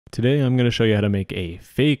Today I'm going to show you how to make a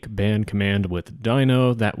fake ban command with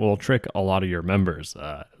Dyno that will trick a lot of your members.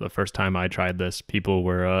 The first time I tried this, people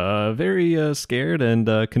were very scared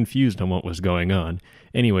and confused on what was going on.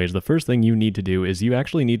 Anyways, the first thing you need to do is you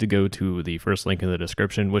actually need to go to the first link in the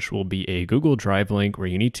description, which will be a Google Drive link where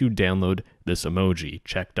you need to download this emoji,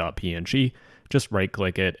 check.png. Just right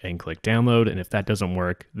click it and click download, and if that doesn't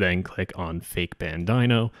work, then click on fake ban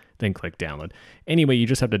Dyno, then click download. Anyway, you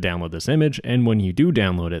just have to download this image, and when you do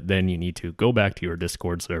download it, then you need to go back to your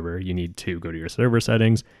Discord server. You need to go to your server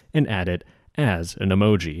settings and add it as an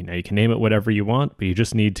emoji. Now you can name it whatever you want, but you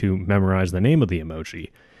just need to memorize the name of the emoji.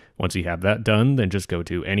 Once you have that done, then just go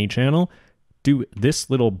to any channel, do this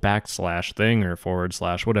little backslash thing or forward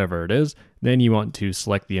slash, whatever it is. Then you want to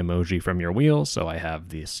select the emoji from your wheel. So I have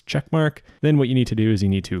this check mark. Then what you need to do is you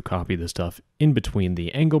need to copy the stuff in between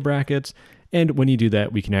the angle brackets. And when you do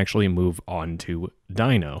that, we can actually move on to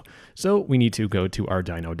Dyno. So we need to go to our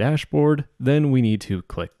Dyno dashboard. Then we need to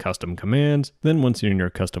click custom commands. Then once you're in your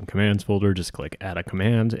custom commands folder, just click add a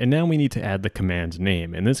command. And now we need to add the command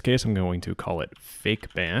name. In this case, I'm going to call it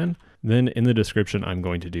fake ban. Then in the description, I'm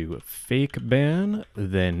going to do fake ban,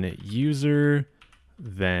 then user,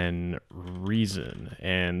 then reason.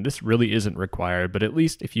 And this really isn't required, but at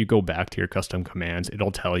least if you go back to your custom commands,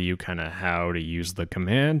 it'll tell you kind of how to use the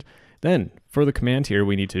command. Then for the command here,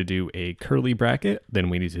 we need to do a curly bracket. Then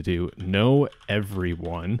we need to do know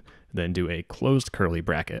everyone, then do a closed curly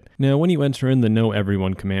bracket. Now, when you enter in the know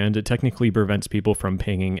everyone command, it technically prevents people from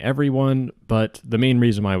pinging everyone, but the main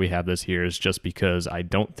reason why we have this here is just because I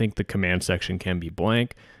don't think the command section can be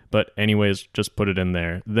blank. But anyways, just put it in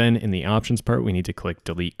there. Then in the options part, we need to click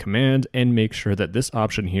delete command and make sure that this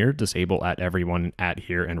option here, disable at everyone, at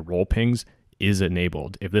here, and role pings is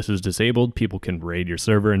enabled. If this is disabled, people can raid your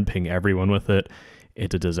server and ping everyone with it.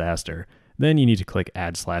 It's a disaster. Then you need to click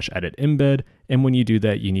add/edit embed, and when you do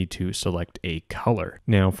that, you need to select a color.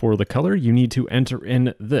 Now for the color, you need to enter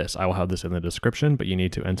in this. I will have this in the description, but you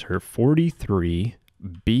need to enter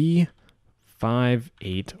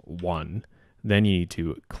 43B581. Then you need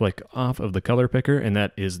to click off of the color picker, and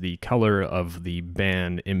that is the color of the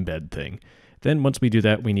ban embed thing. Then once we do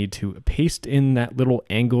that, we need to paste in that little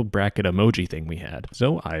angled bracket emoji thing we had.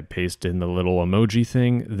 So I paste in the little emoji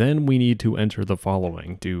thing. Then we need to enter the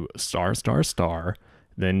following. Do ***,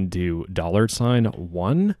 then do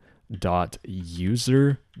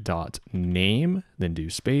 $1.user.name, then do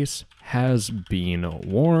space, has been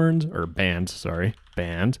warned, or banned, sorry,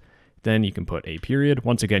 banned. Then you can put a period.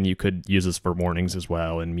 Once again, you could use this for warnings as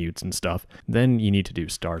well and mutes and stuff. Then you need to do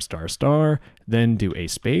 ***, then do a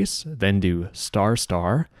space, then do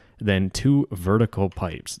 ***, then 2 vertical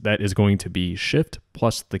pipes. That is going to be shift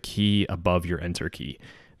plus the key above your enter key.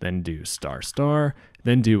 Then do ***,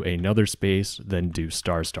 then do another space, then do ***,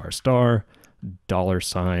 $2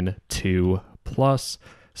 plus ***.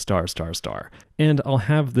 And I'll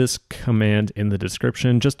have this command in the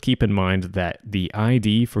description. Just keep in mind that the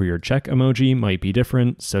ID for your check emoji might be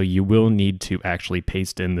different, so you will need to actually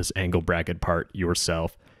paste in this angle bracket part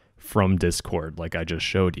yourself from Discord like I just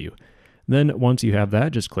showed you. Then once you have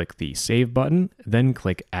that, just click the save button, then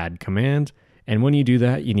click add command. And when you do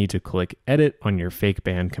that, you need to click edit on your fake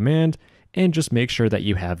ban command and just make sure that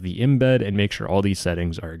you have the embed and make sure all these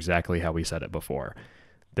settings are exactly how we set it before.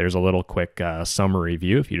 There's a little quick summary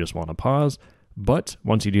view if you just want to pause, but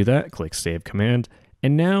once you do that, click save command.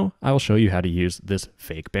 And now I'll show you how to use this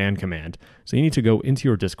fake ban command. So you need to go into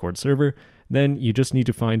your Discord server, then you just need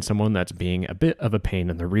to find someone that's being a bit of a pain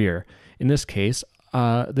in the rear. In this case,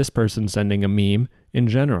 this person's sending a meme in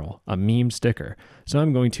general, a meme sticker. So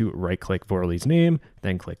I'm going to right click Vorley's name,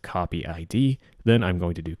 then click copy ID. Then I'm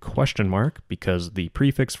going to do question mark because the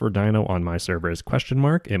prefix for Dyno on my server is question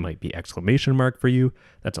mark. It might be exclamation mark for you.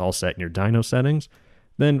 That's all set in your Dyno settings.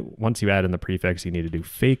 Then once you add in the prefix, you need to do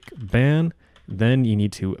fake ban. Then you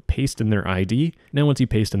need to paste in their ID. Now, once you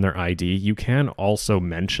paste in their ID, you can also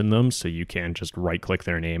mention them. So you can just right click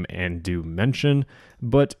their name and do mention.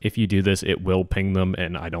 But if you do this, it will ping them.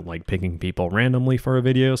 And I don't like pinging people randomly for a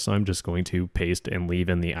video. So I'm just going to paste and leave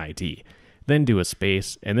in the ID. Then do a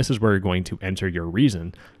space. And this is where you're going to enter your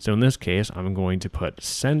reason. So in this case, I'm going to put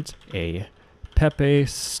sent a Pepe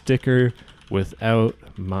sticker without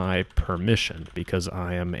my permission because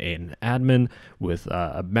I am an admin with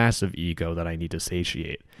a massive ego that I need to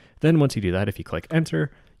satiate. Then once you do that, if you click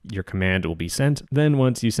enter, your command will be sent. Then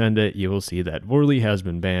once you send it, you will see that Vorley has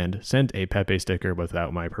been banned, sent a Pepe sticker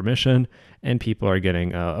without my permission, and people are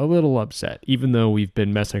getting a little upset, even though we've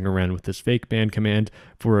been messing around with this fake ban command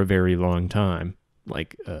for a very long time.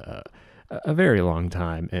 Like a very long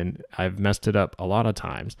time, and I've messed it up a lot of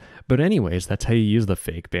times. But anyways, that's how you use the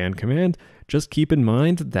fake ban command. Just keep in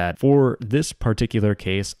mind that for this particular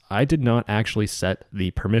case, I did not actually set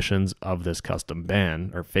the permissions of this custom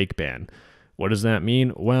ban or fake ban. What does that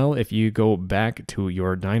mean? Well, if you go back to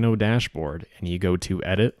your Dyno dashboard and you go to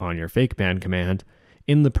edit on your fake ban command,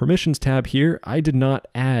 in the permissions tab here, I did not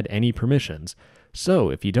add any permissions. So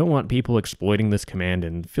if you don't want people exploiting this command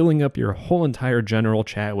and filling up your whole entire general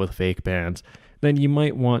chat with fake bans, then you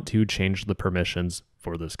might want to change the permissions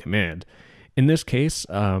for this command. In this case,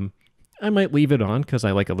 I might leave it on because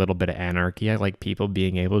I like a little bit of anarchy. I like people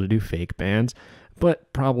being able to do fake bans,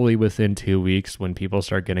 but probably within 2 weeks when people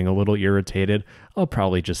start getting a little irritated, I'll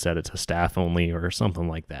probably just set it to staff only or something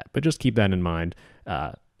like that. But just keep that in mind.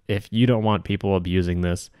 If you don't want people abusing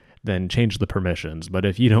this, then change the permissions. But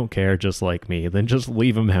if you don't care, just like me, then just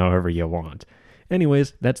leave them however you want.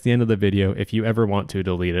 Anyways, that's the end of the video. If you ever want to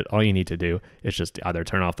delete it, all you need to do is just either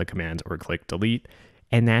turn off the commands or click delete.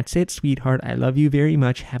 And that's it, sweetheart. I love you very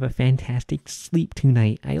much. Have a fantastic sleep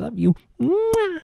tonight. I love you. Mwah!